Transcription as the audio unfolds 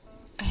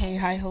Hey,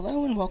 hi,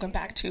 hello, and welcome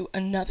back to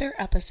another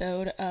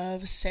episode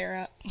of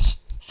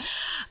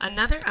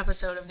another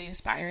episode of The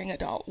Aspiring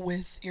Adult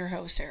with your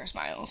host, Sarah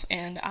Smiles,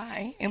 and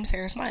I am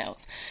Sarah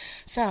Smiles.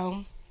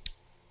 So,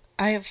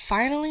 I have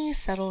finally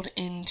settled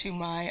into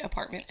my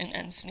apartment in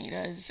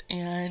Encinitas,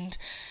 and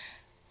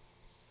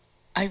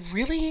I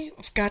really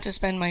got to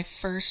spend my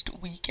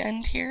first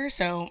weekend here.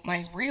 So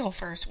my real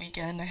first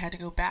weekend, I had to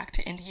go back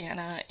to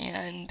Indiana,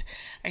 and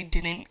I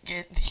didn't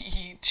get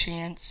the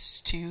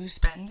chance to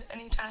spend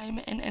any time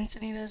in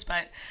Encinitas.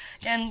 But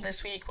again,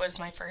 this week was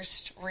my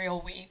first real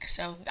week,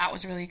 so that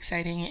was really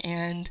exciting,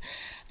 and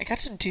I got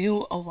to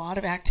do a lot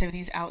of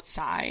activities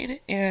outside.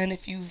 And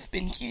if you've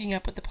been keeping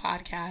up with the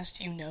podcast,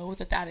 you know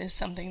that that is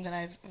something that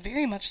I've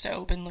very much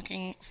so been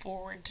looking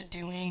forward to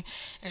doing,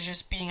 is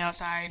just being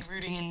outside,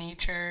 rooting in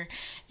nature,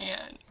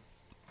 and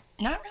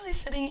not really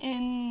sitting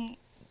in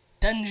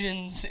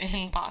dungeons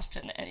in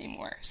Boston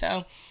anymore.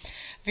 So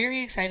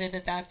very excited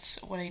that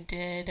that's what I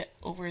did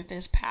over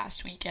this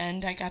past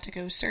weekend. I got to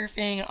go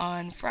surfing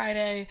on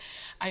Friday.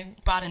 I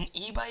bought an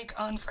e-bike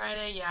on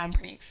Friday. Yeah, I'm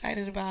pretty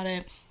excited about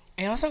it.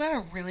 I also got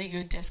a really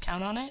good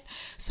discount on it.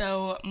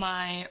 So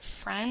my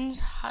friend's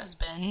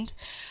husband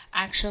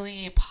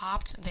actually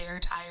popped their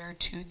tire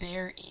to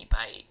their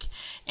e-bike.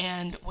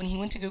 And when he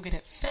went to go get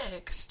it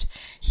fixed,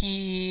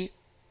 he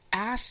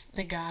asked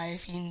the guy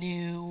if he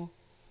knew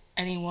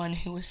anyone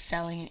who was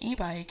selling an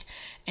e-bike.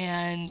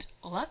 And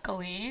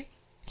luckily,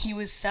 he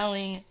was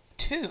selling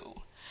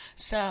two.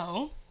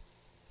 So,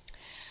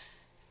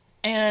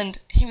 and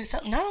he was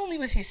not only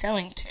was he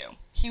selling two,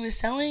 he was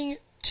selling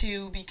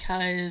two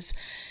because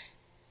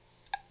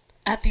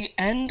at the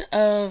end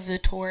of the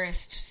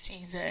tourist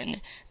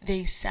season,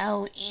 they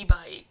sell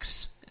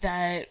e-bikes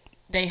that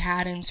they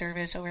had in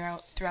service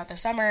throughout the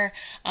summer,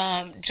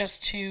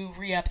 just to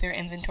re-up their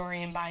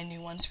inventory and buy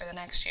new ones for the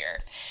next year.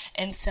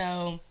 And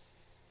so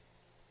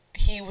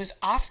he was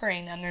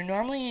offering them, they're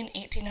normally an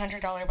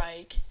 $1,800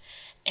 bike,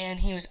 and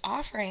he was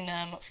offering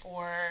them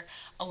for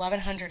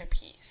 $1,100 a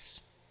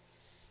piece.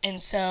 And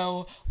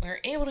so we were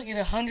able to get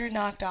 100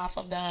 knocked off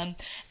of them,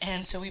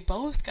 and so we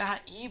both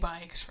got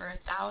e-bikes for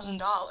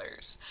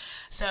 $1,000.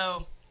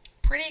 So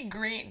pretty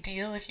great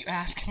deal if you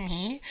ask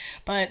me,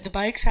 but the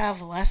bikes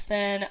have less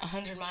than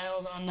 100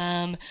 miles on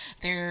them.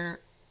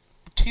 They're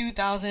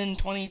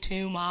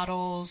 2022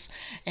 models,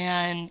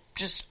 and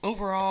just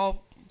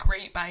overall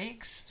great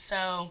bikes.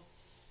 So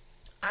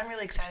I'm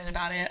really excited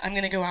about it. I'm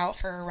going to go out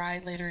for a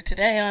ride later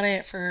today on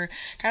it for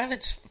kind of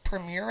its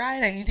premiere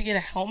ride. I need to get a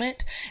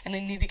helmet, and I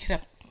need to get a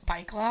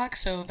bike lock,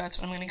 so that's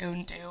what I'm going to go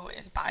and do,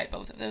 is buy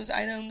both of those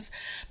items.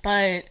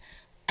 But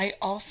I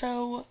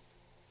also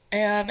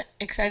am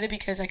excited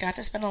because I got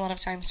to spend a lot of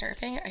time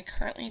surfing. I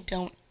currently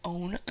don't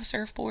own a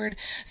surfboard,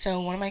 so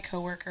one of my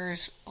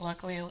coworkers,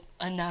 luckily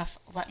enough,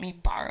 let me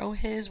borrow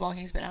his while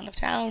he's been out of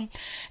town.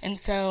 And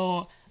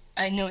so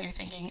I know what you're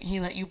thinking,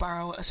 he let you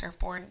borrow a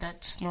surfboard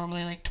that's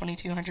normally like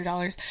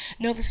 $2,200.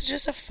 No, this is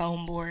just a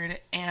foam board,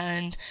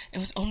 and it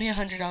was only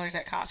 $100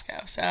 at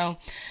Costco, so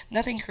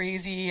nothing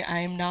crazy.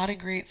 I'm not a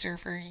great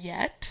surfer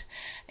yet,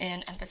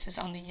 and emphasis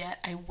on the yet.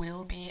 I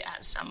will be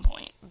at some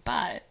point,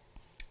 but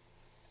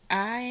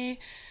I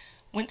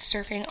went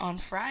surfing on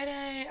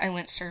Friday, I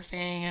went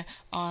surfing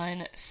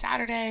on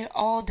Saturday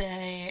all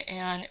day,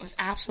 and it was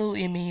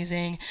absolutely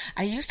amazing.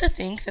 I used to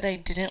think that I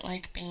didn't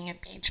like being a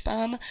beach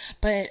bum,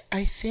 but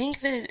I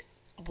think that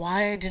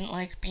why I didn't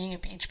like being a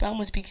beach bum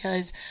was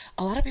because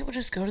a lot of people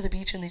just go to the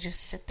beach and they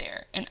just sit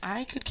there, and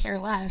I could care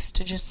less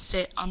to just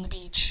sit on the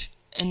beach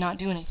and not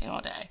do anything all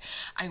day.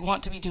 I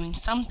want to be doing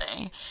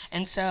something,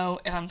 and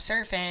so if I'm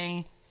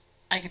surfing,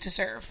 I get to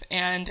surf,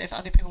 and if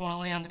other people want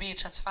to lay on the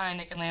beach, that's fine,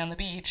 they can lay on the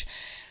beach.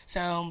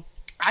 So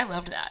I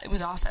loved that. It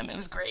was awesome. It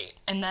was great.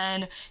 And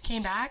then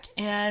came back,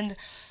 and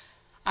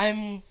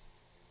I'm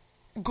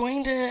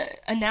going to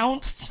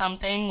announce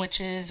something,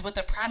 which is what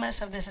the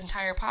premise of this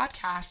entire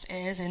podcast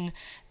is, and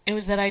it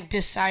was that I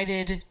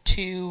decided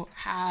to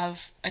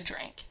have a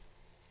drink.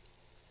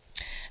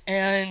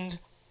 And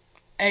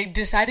I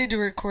decided to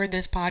record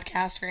this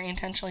podcast very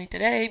intentionally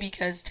today,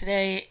 because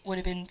today would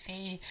have been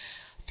the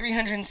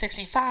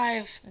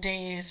 365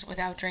 days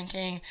without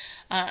drinking.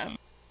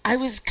 I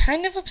was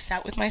kind of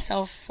upset with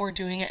myself for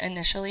doing it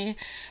initially,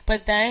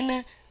 but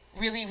then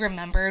really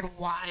remembered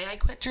why I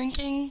quit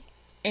drinking.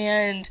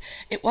 And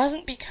it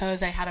wasn't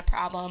because I had a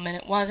problem, and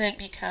it wasn't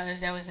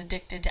because I was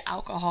addicted to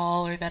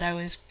alcohol or that I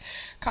was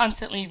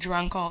constantly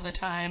drunk all the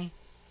time.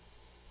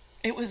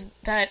 It was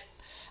that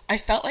I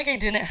felt like I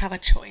didn't have a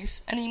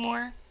choice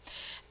anymore.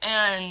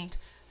 And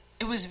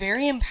it was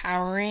very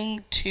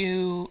empowering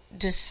to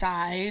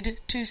decide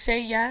to say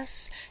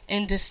yes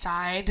and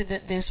decide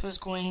that this was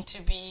going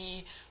to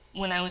be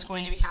when I was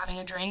going to be having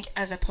a drink,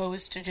 as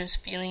opposed to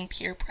just feeling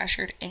peer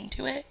pressured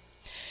into it.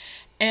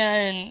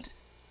 And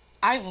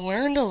I've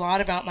learned a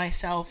lot about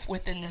myself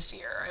within this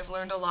year. I've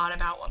learned a lot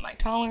about what my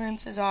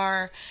tolerances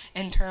are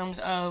in terms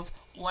of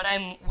what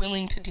I'm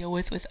willing to deal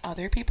with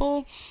other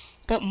people,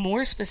 but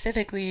more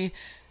specifically,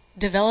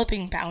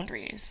 developing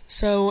boundaries.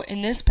 So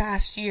in this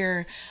past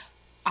year,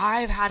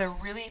 I've had a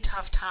really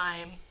tough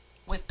time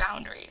with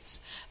boundaries.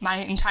 My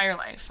entire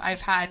life,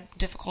 I've had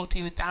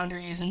difficulty with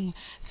boundaries and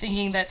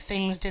thinking that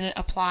things didn't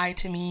apply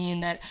to me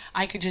and that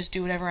I could just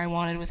do whatever I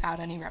wanted without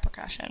any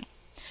repercussion.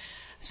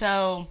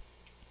 So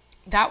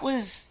that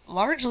was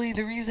largely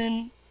the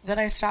reason that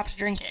I stopped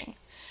drinking.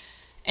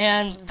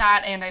 And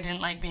I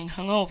didn't like being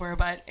hungover,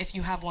 but if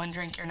you have one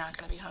drink, you're not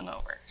going to be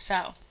hungover.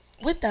 So,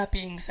 with that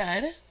being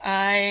said,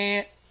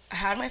 I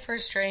had my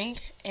first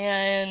drink,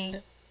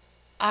 and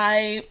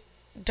I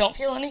don't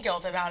feel any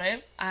guilt about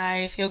it.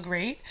 I feel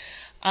great,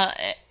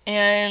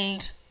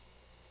 and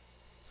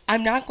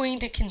I'm not going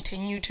to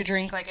continue to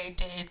drink like I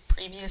did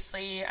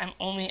previously. I'm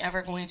only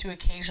ever going to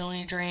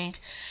occasionally drink,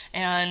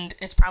 and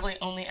it's probably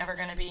only ever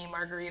going to be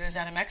margaritas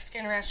at a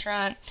Mexican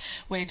restaurant,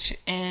 which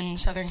in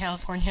Southern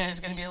California is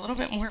going to be a little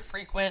bit more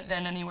frequent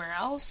than anywhere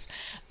else,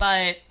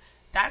 but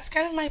that's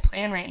kind of my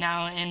plan right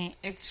now, and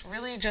it's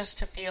really just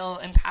to feel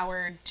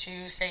empowered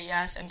to say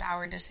yes,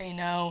 empowered to say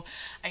no.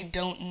 I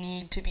don't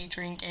need to be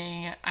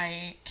drinking.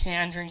 I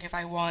can drink if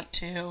I want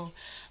to.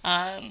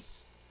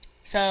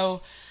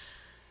 So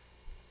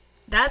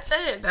that's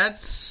it.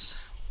 That's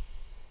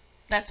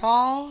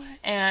all,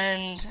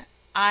 and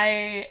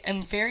I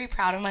am very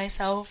proud of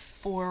myself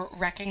for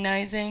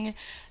recognizing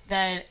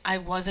that I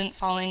wasn't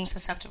falling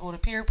susceptible to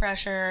peer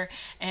pressure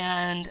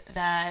and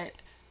that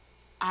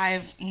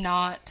I've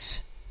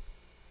not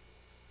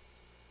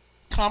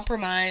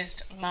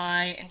compromised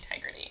my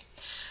integrity.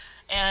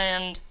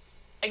 And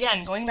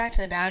again, going back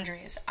to the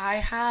boundaries, I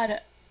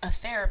had a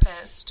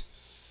therapist.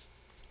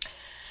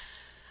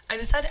 I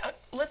decided,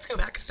 let's go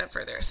back a step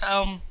further.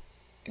 So,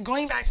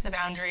 going back to the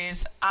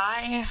boundaries,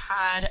 I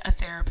had a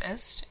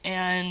therapist,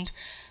 and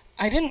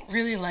I didn't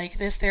really like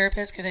this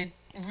therapist because I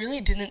really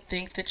didn't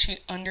think that she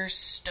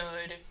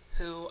understood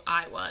who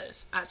I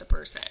was as a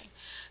person.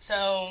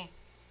 So,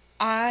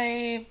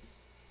 and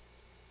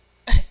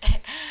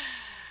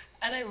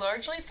I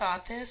largely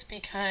thought this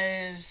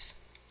because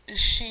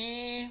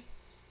she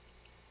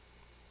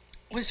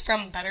was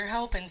from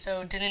BetterHelp and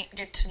so didn't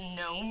get to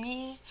know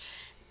me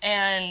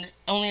and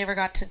only ever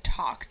got to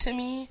talk to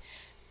me,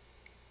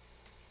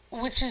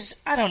 which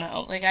is, I don't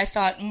know, like I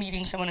thought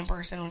meeting someone in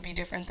person would be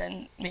different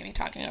than maybe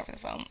talking over the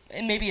phone.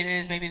 And maybe it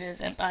is, maybe it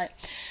isn't, but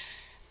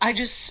I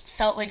just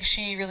felt like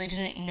she really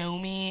didn't know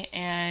me.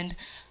 And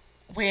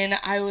when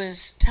I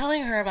was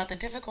telling her about the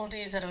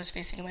difficulties that I was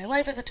facing in my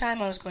life at the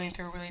time, I was going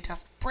through a really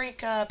tough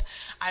breakup.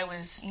 I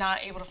was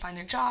not able to find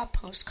a job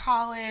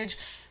post-college.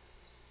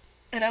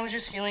 And I was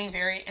just feeling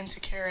very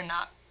insecure and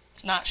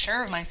not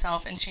sure of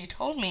myself. And she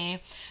told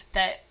me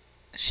that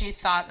she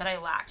thought that I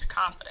lacked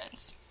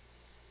confidence.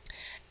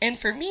 And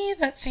for me,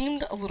 that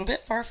seemed a little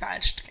bit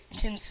far-fetched,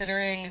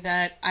 considering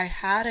that I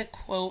had a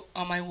quote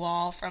on my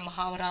wall from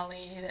Muhammad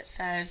Ali that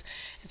says,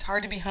 "It's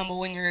hard to be humble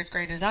when you're as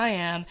great as I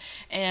am,"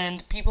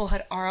 and people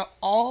had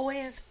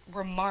always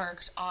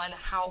remarked on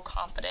how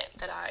confident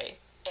that I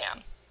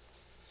am.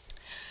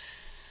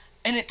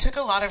 And it took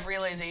a lot of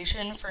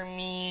realization for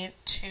me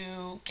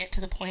to get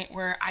to the point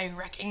where I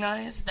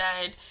recognized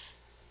that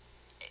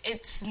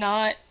it's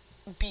not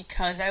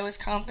because I was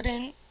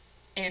confident.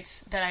 It's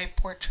that I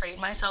portrayed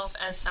myself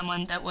as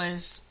someone that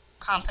was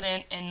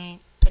confident and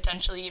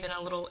potentially even a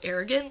little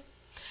arrogant.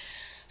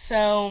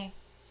 So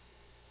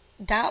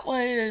that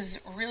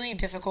was really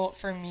difficult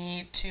for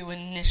me to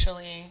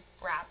initially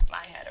wrap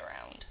my head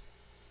around.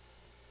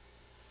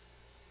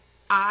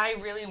 I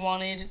really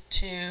wanted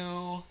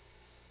to...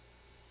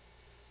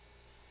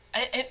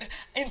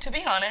 And to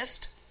be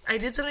honest, I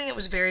did something that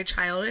was very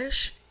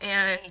childish,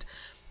 and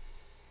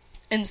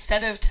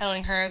instead of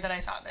telling her that I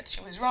thought that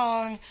she was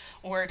wrong,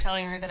 or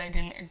telling her that I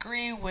didn't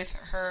agree with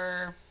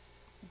her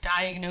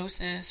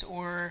diagnosis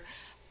or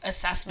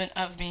assessment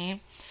of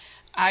me,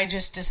 I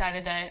just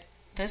decided that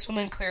this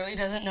woman clearly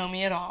doesn't know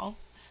me at all.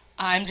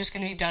 I'm just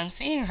going to be done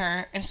seeing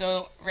her. And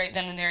so right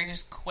then and there, I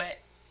just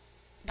quit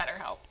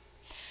BetterHelp.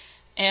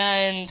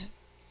 And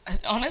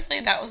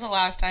honestly, that was the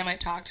last time I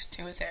talked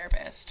to a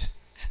therapist.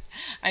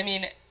 I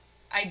mean,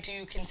 I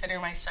do consider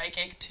my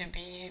psychic to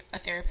be a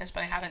therapist, but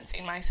I haven't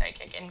seen my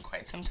psychic in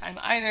quite some time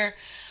either.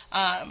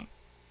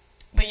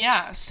 But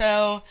yeah,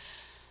 so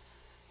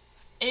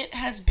it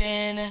has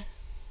been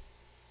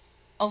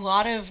a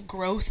lot of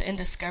growth and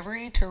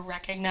discovery to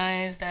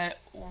recognize that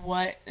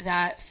what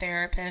that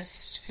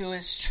therapist who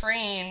is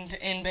trained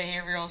in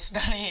behavioral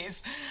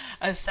studies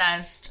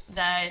assessed,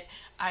 that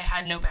I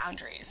had no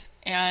boundaries.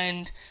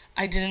 And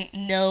I didn't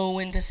know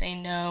when to say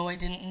no. I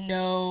didn't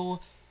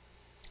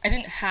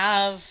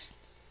have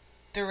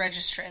the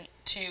registrant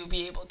to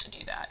be able to do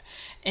that.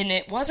 And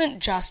it wasn't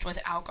just with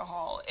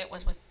alcohol. It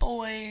was with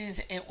boys.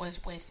 It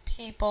was with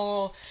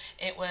people.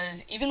 It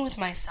was even with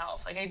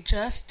myself. Like, I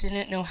just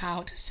didn't know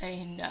how to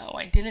say no.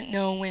 I didn't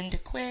know when to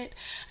quit.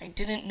 I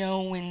didn't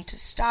know when to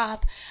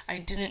stop. I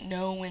didn't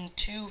know when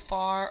too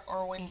far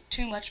or when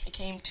too much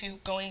became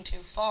going too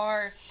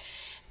far.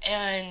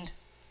 And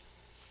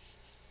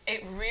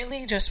it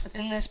really just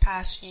within this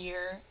past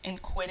year in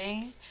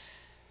quitting,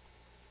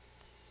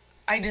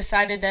 I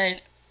decided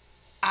that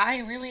I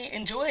really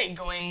enjoy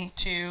going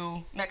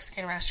to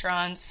Mexican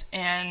restaurants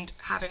and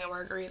having a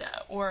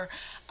margarita, or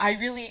I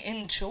really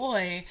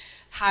enjoy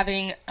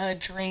having a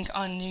drink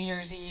on New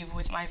Year's Eve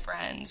with my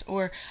friends,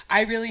 or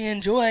I really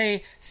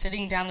enjoy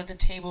sitting down at the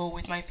table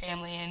with my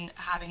family and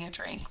having a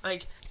drink.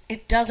 Like,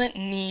 it doesn't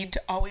need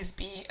to always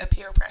be a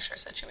peer pressure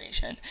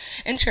situation.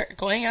 And sure,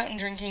 going out and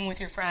drinking with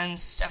your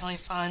friends is definitely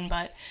fun,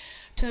 but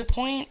to the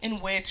point in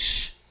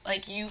which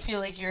like you feel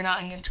like you're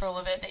not in control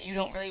of it, that you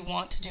don't really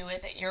want to do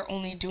it, that you're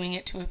only doing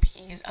it to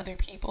appease other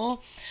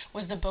people,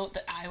 was the boat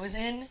that I was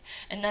in,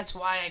 and that's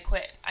why I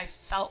quit. I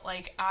felt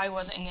like I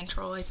wasn't in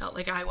control. I felt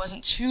like I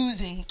wasn't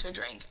choosing to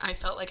drink. I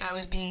felt like I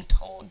was being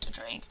told to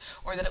drink,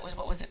 or that it was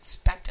what was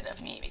expected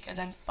of me, because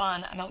I'm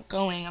fun, I'm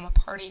outgoing, I'm a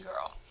party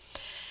girl.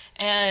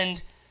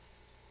 And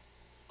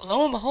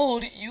lo and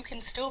behold, you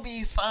can still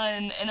be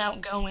fun and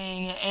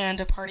outgoing and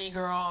a party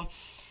girl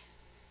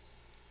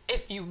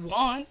if you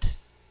want,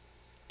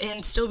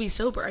 and still be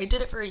sober. I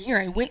did it for a year.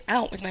 I went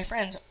out with my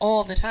friends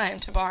all the time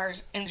to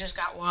bars and just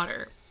got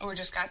water or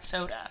just got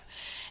soda.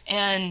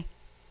 And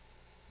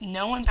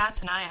no one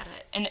bats an eye at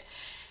it. And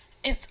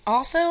it's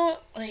also,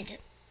 like,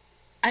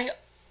 I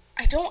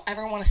don't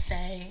ever want to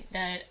say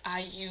that I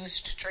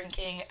used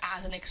drinking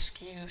as an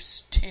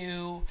excuse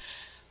to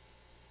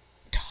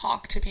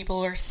talk to people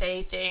or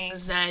say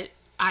things that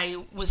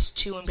I was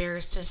too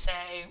embarrassed to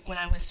say when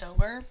I was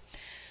sober.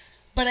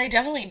 But I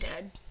definitely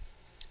did.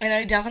 And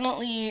I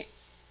definitely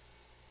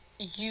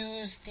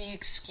use the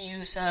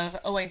excuse of,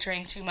 oh, I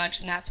drank too much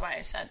and that's why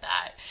I said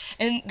that.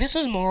 And this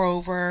was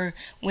moreover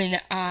when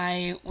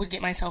I would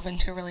get myself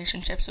into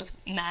relationships with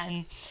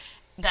men,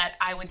 that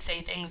I would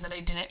say things that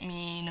I didn't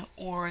mean,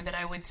 or that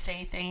I would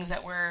say things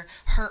that were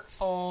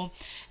hurtful,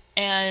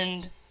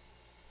 and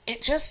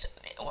it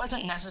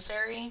wasn't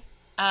necessary.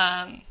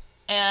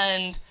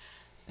 And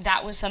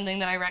that was something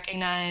that I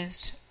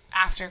recognized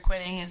after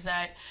quitting, is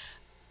that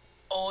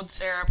old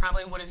Sarah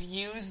probably would have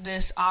used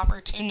this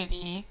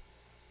opportunity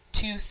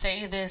to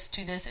say this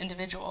to this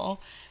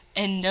individual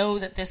and know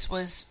that this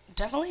was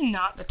definitely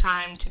not the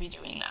time to be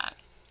doing that.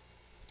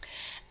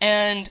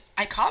 And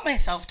I caught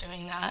myself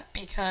doing that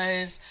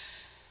because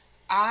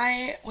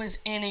I was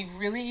in a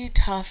really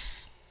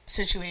tough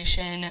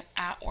situation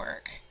at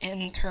work,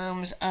 in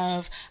terms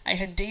of I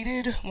had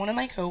dated one of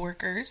my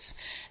coworkers,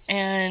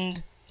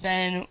 and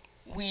then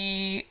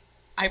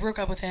I broke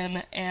up with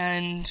him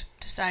and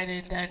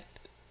decided that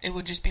it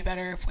would just be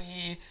better if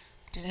we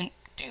didn't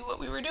do what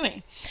we were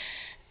doing.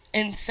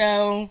 And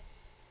so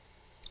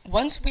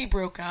once we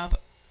broke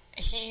up,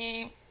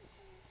 he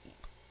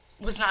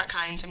was not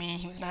kind to me.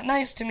 He was not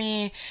nice to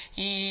me.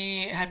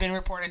 He had been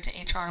reported to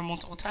HR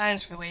multiple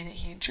times for the way that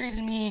he had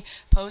treated me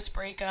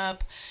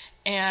post-breakup.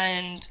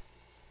 And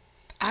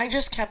I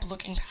just kept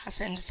looking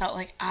past it and felt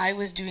like I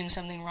was doing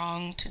something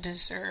wrong to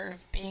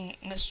deserve being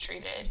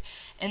mistreated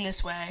in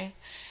this way.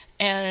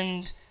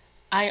 And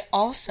I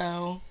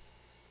also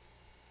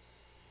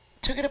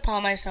took it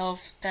upon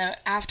myself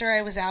that after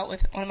I was out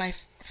with one of my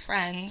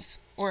friends,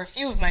 or a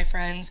few of my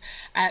friends,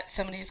 at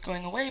somebody's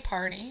going away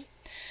party,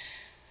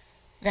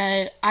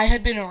 that I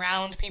had been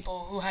around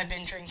people who had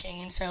been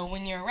drinking. And so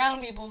when you're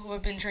around people who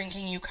have been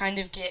drinking, you kind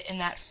of get in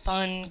that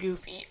fun,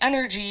 goofy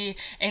energy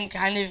and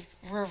kind of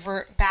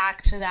revert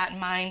back to that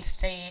mind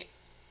state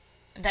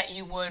that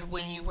you would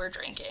when you were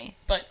drinking.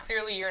 But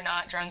clearly you're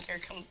not drunk. You're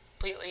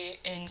completely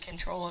in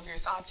control of your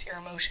thoughts, your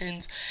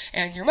emotions,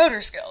 and your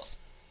motor skills.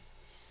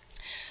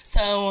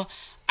 So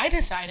I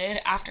decided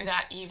after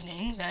that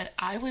evening that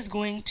I was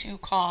going to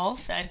call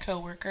said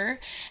coworker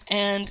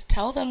and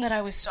tell them that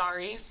I was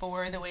sorry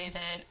for the way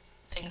that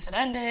things had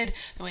ended,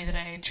 the way that I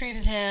had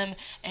treated him,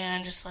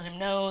 and just let him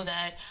know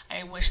that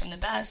I wish him the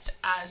best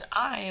as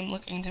I am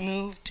looking to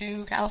move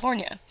to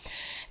California.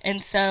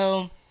 And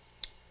so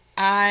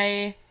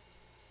I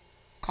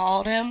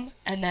called him,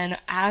 and then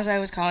as I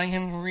was calling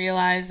him,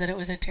 realized that it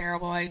was a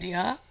terrible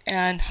idea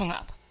and hung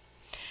up.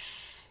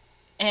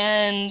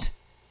 And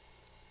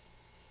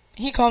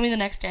he called me the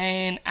next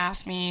day and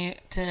asked me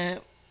to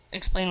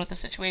explain what the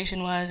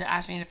situation was,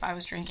 asked me if I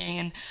was drinking,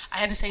 and I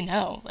had to say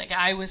no. Like,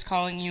 I was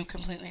calling you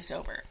completely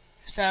sober.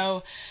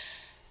 So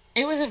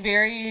it was a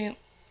very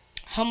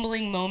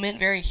humbling moment,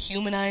 very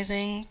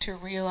humanizing, to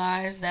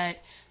realize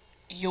that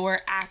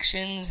your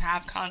actions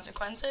have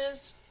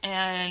consequences,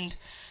 and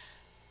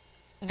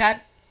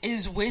that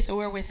is with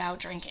or without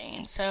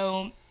drinking.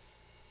 So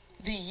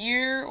the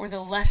year, or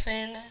the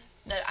lesson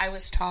that I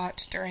was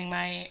taught during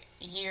my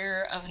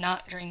year of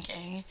not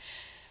drinking,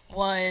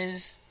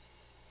 was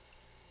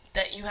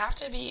that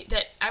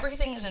that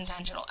everything is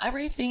intentional.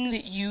 Everything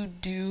that you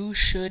do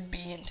should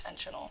be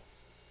intentional.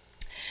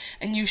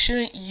 And you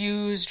shouldn't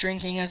use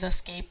drinking as a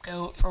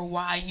scapegoat for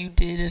why you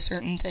did a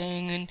certain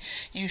thing, and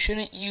you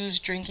shouldn't use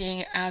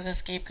drinking as a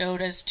scapegoat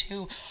as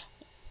to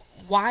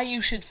why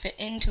you should fit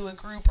into a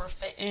group or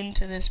fit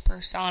into this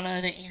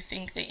persona that you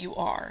think that you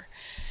are.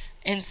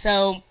 And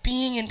so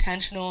being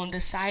intentional and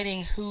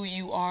deciding who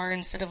you are,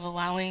 instead of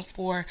allowing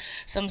for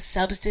some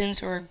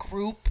substance or a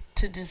group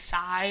to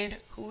decide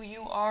who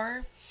you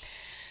are,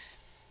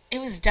 it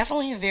was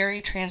definitely a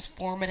very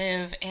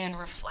transformative and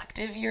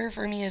reflective year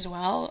for me as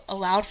well.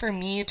 Allowed for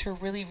me to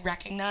really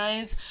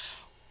recognize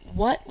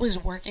what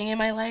was working in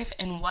my life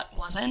and what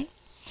wasn't.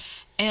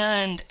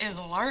 And is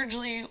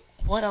largely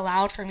what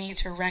allowed for me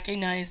to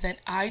recognize that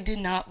I did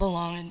not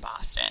belong in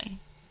Boston.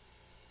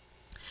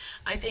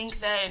 I think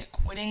that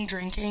quitting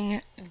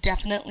drinking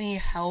definitely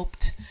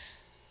helped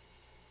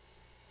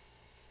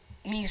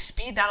me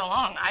speed that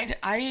along.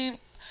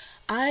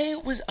 I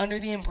was under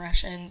the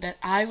impression that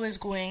I was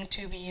going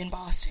to be in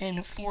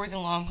Boston for the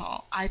long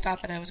haul. I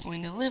thought that I was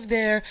going to live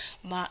there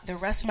the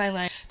rest of my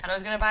life, that I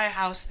was going to buy a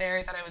house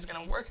there, that I was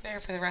going to work there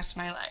for the rest of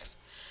my life.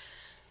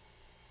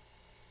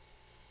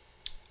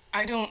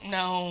 I don't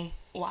know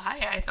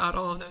why I thought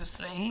all of those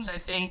things. I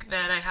think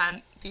that I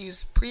had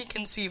these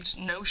preconceived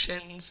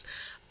notions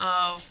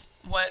of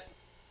what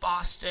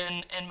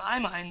Boston in my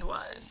mind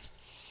was.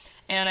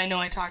 And I know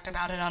I talked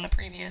about it on a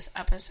previous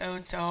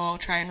episode, so I'll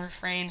try and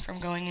refrain from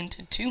going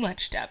into too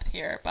much depth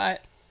here.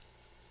 But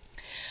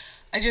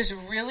I just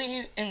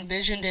really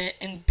envisioned it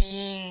in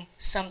being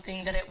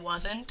something that it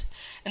wasn't.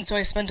 And so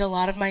I spent a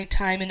lot of my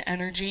time and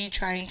energy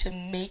trying to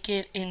make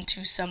it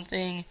into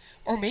something,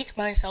 or make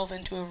myself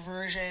into a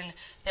version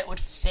that would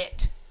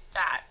fit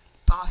that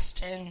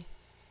Boston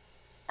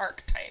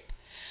archetype.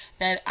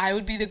 That I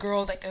would be the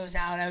girl that goes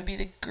out, I would be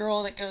the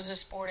girl that goes to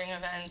sporting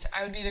events,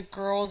 I would be the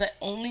girl that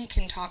only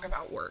can talk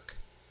about work.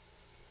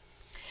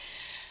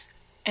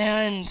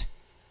 And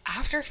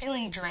after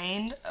feeling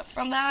drained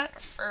from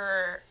that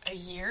for a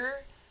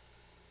year,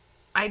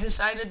 I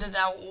decided that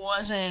that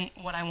wasn't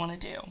what I want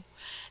to do.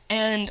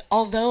 And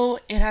although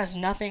it has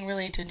nothing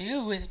really to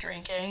do with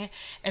drinking,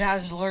 it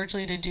has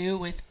largely to do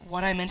with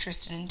what I'm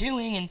interested in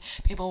doing, and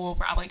people will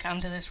probably come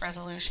to this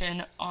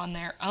resolution on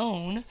their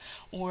own,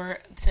 or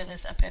to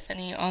this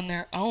epiphany on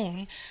their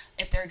own,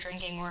 if they're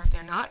drinking or if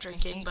they're not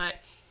drinking.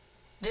 But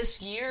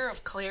this year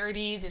of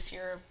clarity, this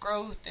year of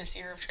growth, this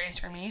year of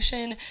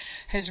transformation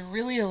has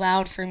really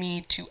allowed for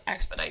me to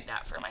expedite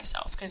that for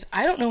myself. Because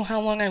I don't know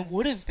how long I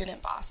would have been in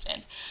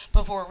Boston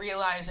before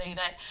realizing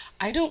that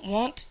I don't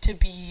want to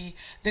be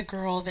the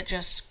girl that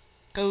just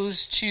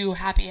goes to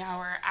happy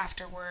hour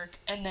after work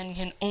and then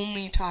can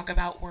only talk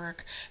about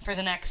work for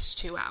the next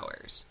 2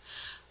 hours.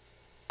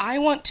 I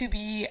want to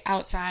be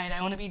outside.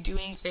 I want to be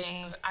doing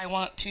things.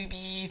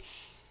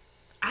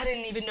 I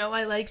didn't even know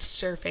I liked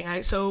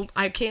surfing, so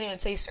I can't even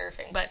say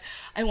surfing, but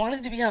I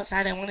wanted to be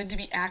outside, I wanted to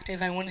be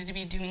active, I wanted to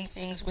be doing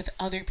things with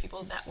other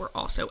people that were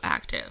also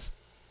active.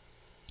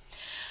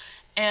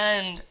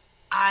 And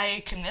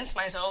I convinced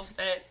myself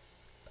that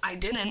I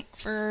didn't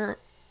for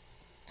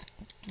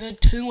the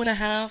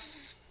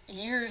 2.5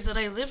 years that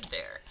I lived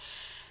there.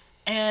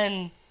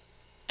 And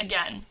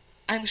again,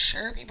 I'm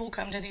sure people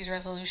come to these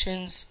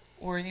resolutions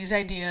or these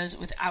ideas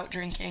without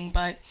drinking,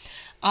 but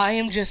I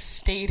am just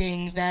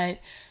stating that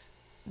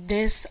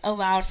this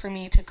allowed for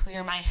me to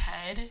clear my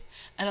head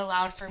and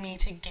allowed for me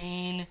to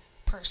gain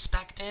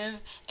perspective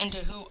into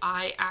who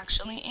I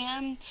actually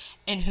am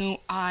and who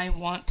I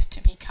want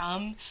to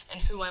become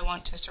and who I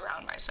want to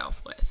surround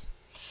myself with.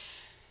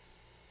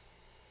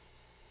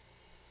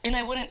 And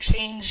I wouldn't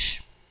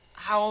change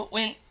how it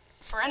went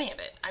for any of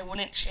it. I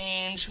wouldn't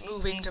change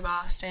moving to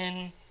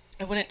Boston.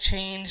 I wouldn't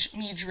change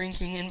me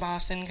drinking in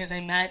Boston because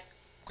I met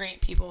great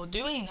people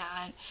doing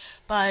that,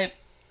 but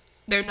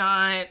they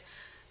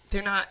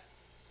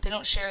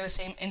don't share the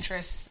same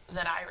interests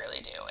that I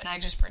really do, and I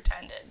just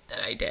pretended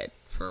that I did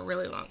for a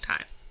really long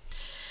time.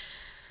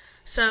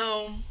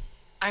 So,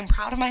 I'm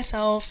proud of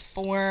myself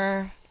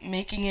for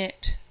making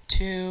it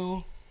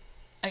to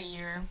a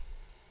year,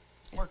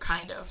 or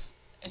kind of.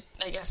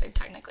 I guess I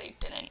technically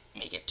didn't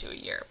make it to a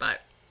year,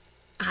 but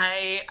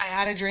I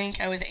had a drink.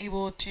 I was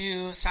able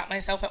to stop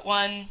myself at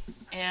one,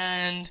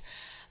 and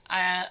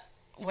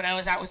when I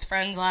was out with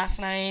friends last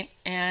night,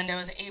 and I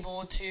was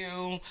able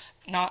to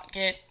not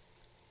get,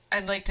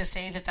 I'd like to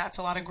say that that's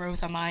a lot of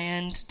growth on my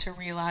end, to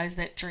realize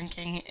that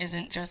drinking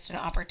isn't just an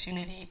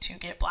opportunity to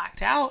get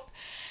blacked out.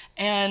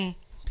 And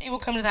people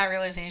come to that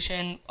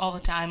realization all the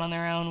time on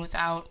their own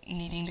without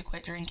needing to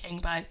quit drinking.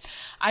 But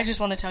I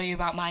just want to tell you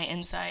about my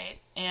insight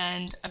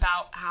and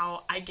about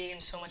how I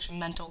gained so much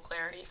mental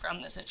clarity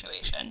from the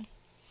situation.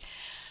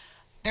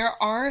 There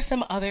are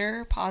some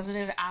other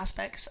positive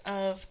aspects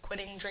of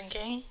quitting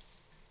drinking,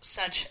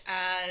 such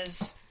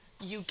as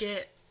you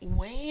get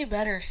way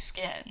better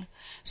skin.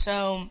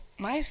 So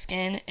my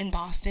skin in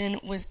Boston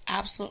was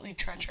absolutely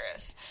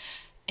treacherous.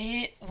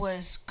 It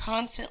was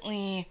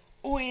constantly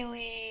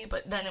oily,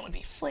 but then it would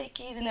be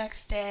flaky the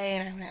next day,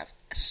 and I would have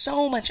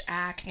so much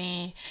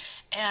acne.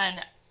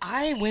 And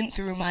I went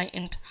through my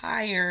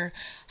entire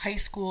high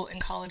school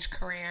and college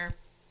career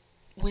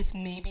with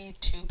maybe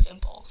 2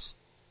 pimples.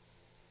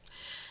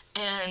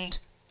 And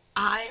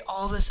I,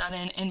 all of a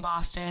sudden in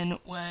Boston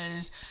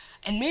was,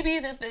 and maybe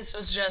that this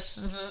was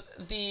just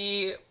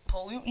the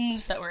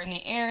pollutants that were in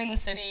the air in the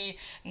city.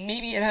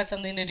 Maybe it had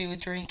something to do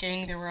with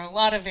drinking. There were a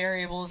lot of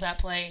variables at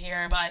play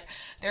here, but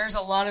there's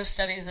a lot of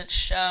studies that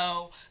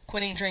show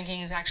quitting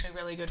drinking is actually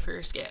really good for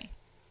your skin.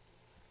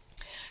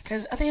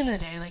 Because at the end of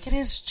the day, like, it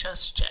is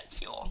just jet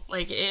fuel.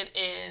 Like, it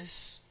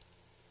is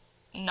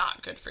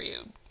not good for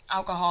you.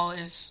 Alcohol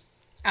is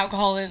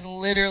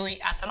literally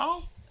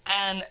ethanol,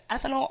 and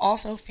ethanol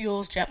also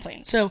fuels jet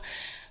planes. So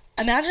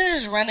imagine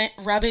just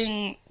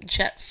rubbing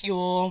jet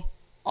fuel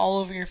all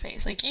over your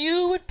face. Like,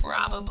 you would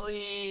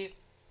probably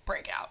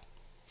break out.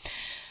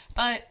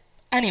 But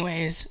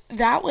anyways,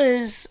 that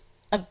was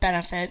a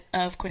benefit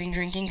of quitting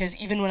drinking, because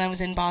even when I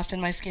was in Boston,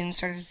 my skin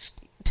started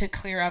to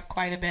clear up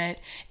quite a bit.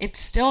 It's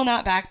still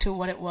not back to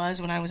what it was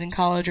when I was in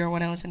college or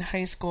when I was in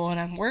high school, and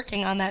I'm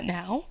working on that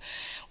now.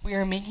 We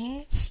are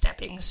making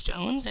stepping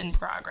stones in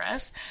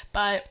progress,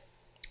 but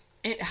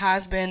it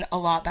has been a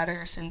lot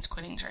better since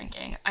quitting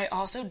drinking. I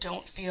also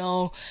don't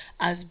feel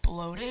as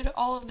bloated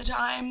all of the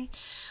time.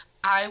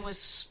 I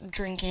was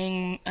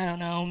drinking, I don't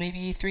know,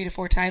 maybe 3 to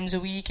 4 times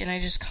a week, and I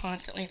just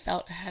constantly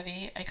felt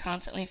heavy. I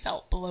constantly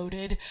felt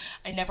bloated.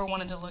 I never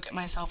wanted to look at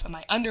myself in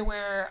my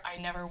underwear.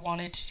 I never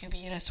wanted to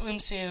be in a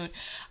swimsuit.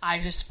 I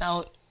just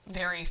felt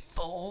very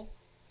full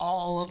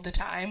all of the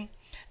time,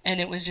 and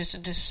it was just a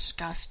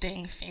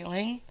disgusting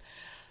feeling.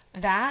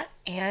 That,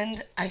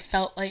 and I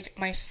felt like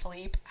my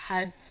sleep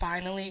had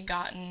finally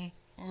gotten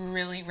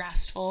really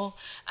restful,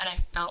 and I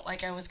felt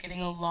like I was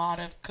getting a lot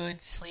of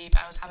good sleep.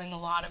 I was having a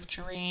lot of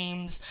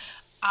dreams.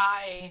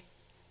 I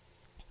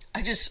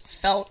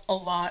just felt a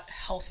lot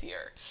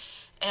healthier.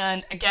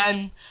 And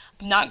again,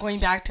 I'm not going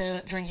back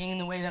to drinking in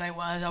the way that I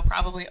was. I'll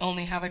probably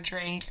only have a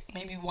drink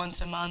maybe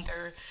once a month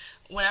or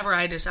whenever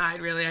I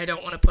decide, really. I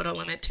don't want to put a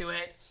limit to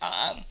it.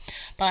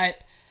 But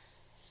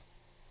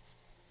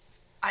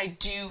I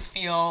do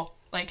feel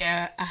like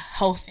a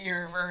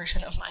healthier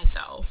version of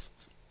myself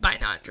by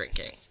not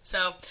drinking.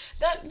 So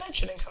that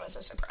shouldn't come as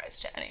a surprise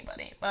to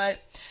anybody. But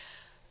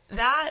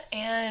that,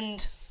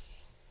 and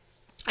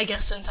I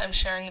guess since I'm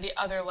sharing the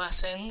other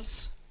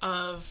lessons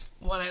of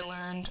what I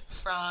learned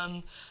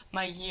from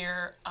my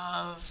year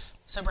of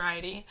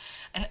sobriety,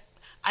 and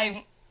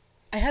I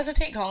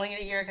hesitate calling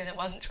it a year because it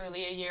wasn't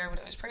truly a year, but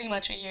it was pretty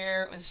much a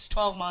year. It was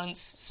 12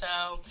 months,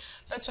 so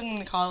that's what I'm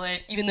going to call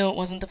it. Even though it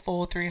wasn't the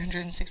full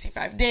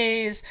 365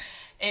 days,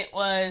 it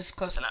was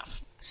close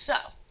enough. So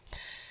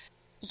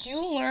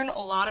you learn a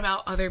lot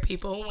about other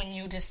people when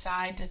you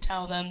decide to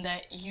tell them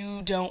that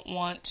you don't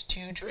want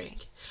to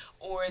drink,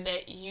 or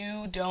that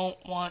you don't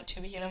want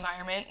to be in an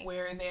environment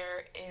where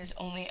there is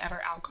only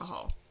ever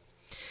alcohol.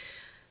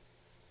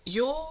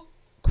 You'll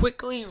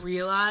quickly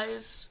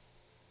realize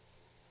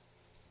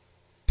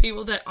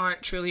people that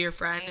aren't truly your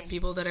friend and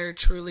people that are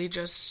truly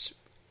just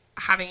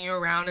having you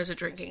around as a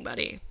drinking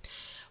buddy,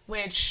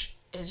 which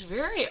is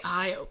very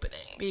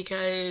eye-opening,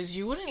 because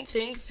you wouldn't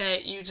think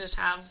that you just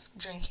have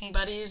drinking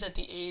buddies at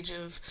the age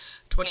of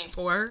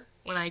 24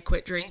 when I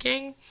quit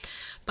drinking,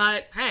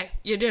 but hey,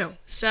 you do.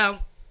 So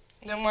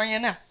the more you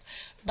know.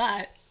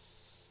 But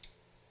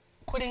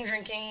quitting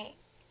drinking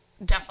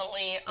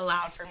definitely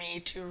allowed for me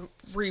to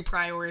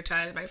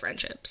reprioritize my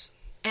friendships.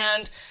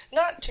 And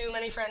not too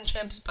many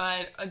friendships,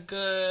 but a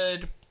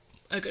good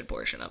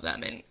portion of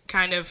them, in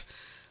kind of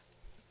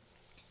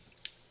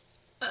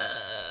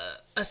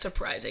a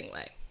surprising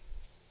way.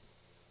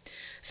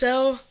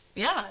 So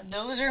yeah,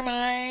 those are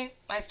my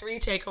 3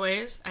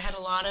 takeaways. I had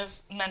a lot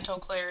of mental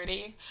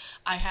clarity.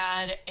 I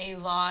had a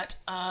lot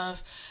of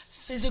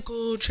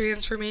physical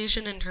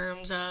transformation in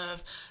terms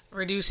of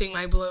reducing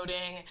my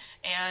bloating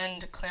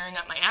and clearing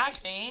up my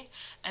acne.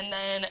 And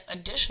then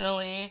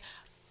additionally,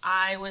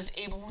 I was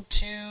able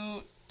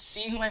to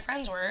see who my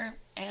friends were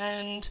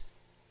and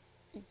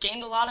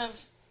gained a lot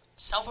of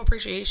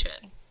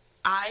self-appreciation.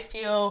 I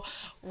feel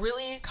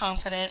really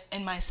confident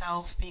in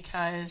myself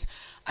because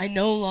I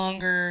no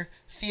longer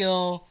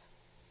feel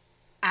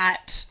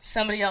at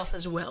somebody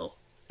else's will.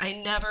 I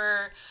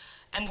never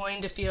am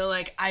going to feel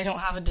like I don't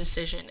have a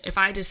decision. If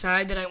I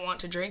decide that I want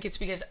to drink, it's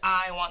because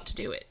I want to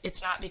do it.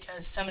 It's not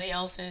because somebody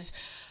else is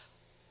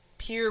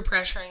peer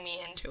pressuring me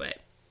into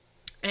it.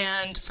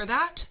 And for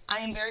that, I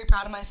am very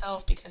proud of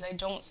myself, because I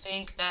don't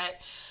think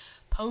that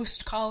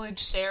post-college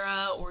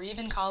Sarah or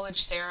even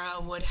college Sarah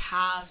would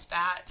have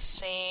that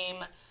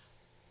same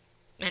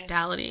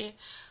mentality.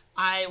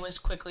 I was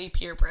quickly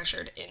peer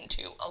pressured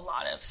into a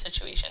lot of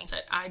situations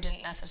that I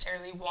didn't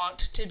necessarily want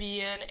to be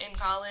in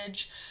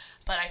college,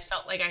 but I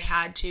felt like I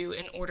had to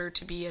in order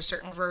to be a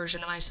certain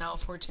version of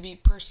myself, or to be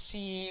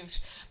perceived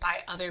by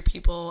other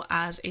people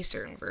as a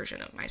certain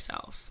version of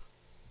myself.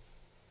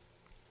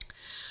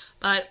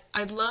 But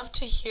I'd love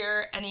to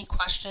hear any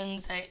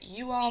questions that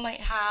you all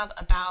might have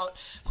about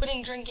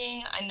quitting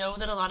drinking. I know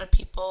that a lot of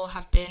people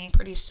have been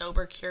pretty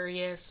sober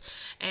curious,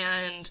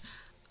 and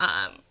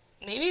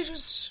maybe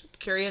just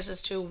curious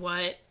as to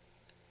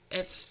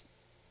if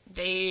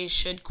they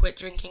should quit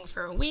drinking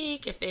for a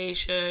week, if they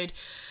should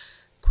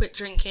quit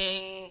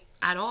drinking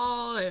at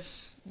all,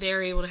 if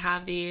they're able to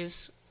have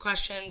these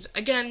questions.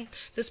 Again,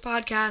 this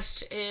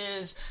podcast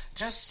is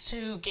just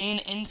to gain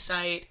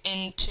insight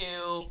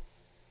into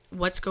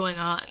what's going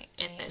on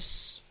in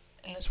this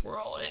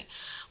world, and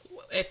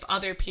if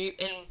other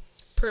people, and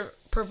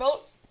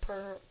promote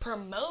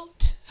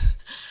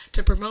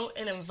to promote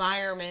an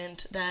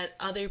environment that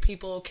other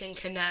people can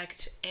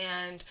connect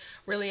and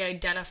really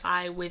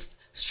identify with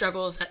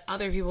struggles that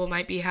other people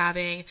might be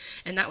having,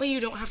 and that way you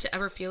don't have to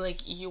ever feel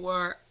like you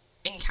are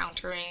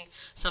encountering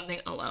something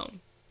alone.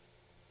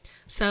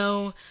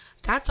 So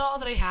that's all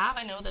that I have.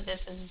 I know that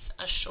this is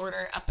a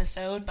shorter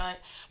episode, but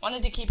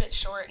wanted to keep it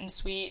short and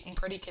sweet and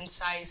pretty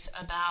concise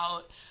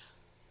about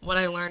what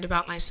I learned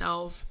about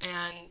myself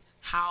and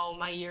how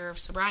my year of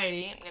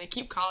sobriety, I'm going to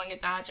keep calling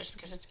it that just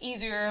because it's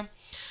easier.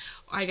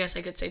 I guess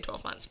I could say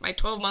 12 months. My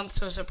 12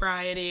 months of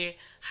sobriety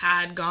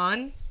had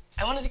gone.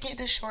 I wanted to keep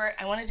this short.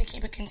 I wanted to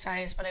keep it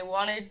concise, but I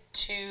wanted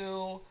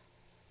to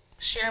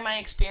share my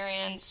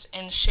experience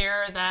and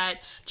share that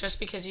just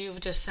because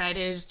you've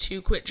decided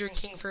to quit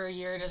drinking for a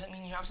year doesn't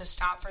mean you have to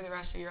stop for the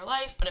rest of your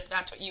life. But if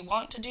that's what you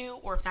want to do,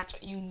 or if that's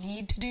what you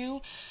need to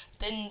do,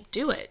 then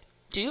do it.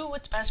 Do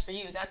what's best for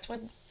you. That's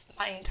what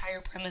my entire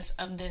premise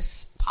of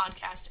this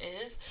podcast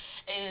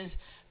is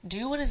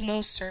do what is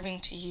most serving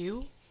to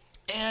you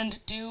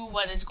and do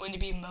what is going to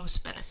be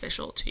most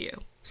beneficial to you.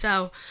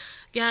 So,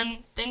 again,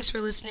 thanks for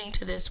listening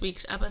to this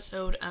week's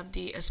episode of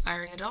the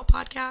Aspiring Adult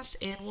Podcast,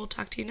 and we'll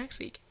talk to you next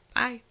week.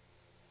 Bye.